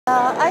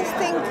I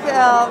think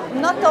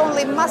not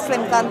only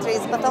Muslim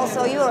countries but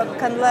also Europe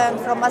can learn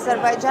from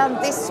Azerbaijan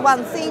this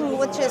one thing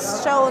which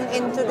is shown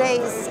in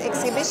today's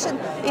exhibition.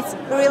 It's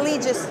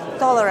religious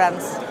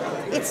tolerance.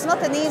 It's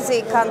not an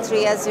easy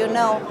country, as you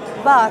know,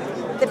 but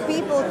the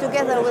people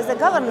together with the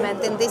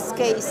government in this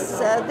case,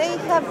 they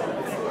have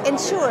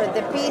ensured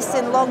the peace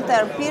in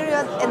long-term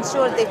period,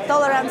 ensured the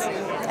tolerance,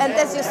 and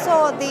as you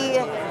saw,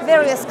 the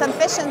various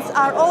confessions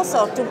are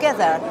also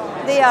together.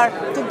 They are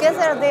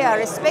together, they are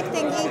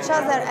respecting each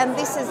other, and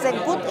this is a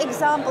good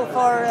example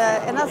for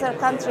another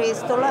countries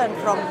to learn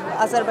from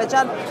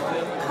Azerbaijan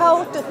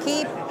how to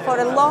keep for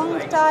a long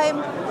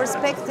time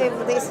perspective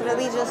this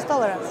religious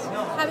tolerance.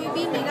 Have you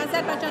been in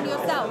Azerbaijan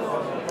yourself?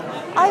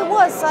 I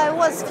was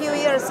a few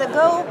years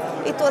ago.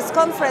 It was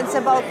conference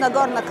about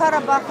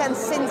Nagorno-Karabakh, and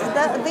since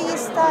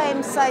these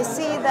times I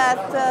see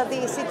that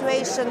the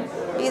situation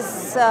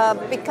is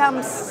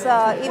becomes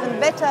even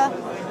better.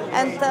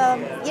 And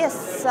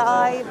yes,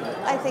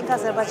 I think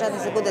Azerbaijan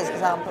is a good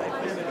example.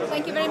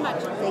 Thank you very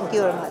much. Thank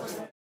you very much.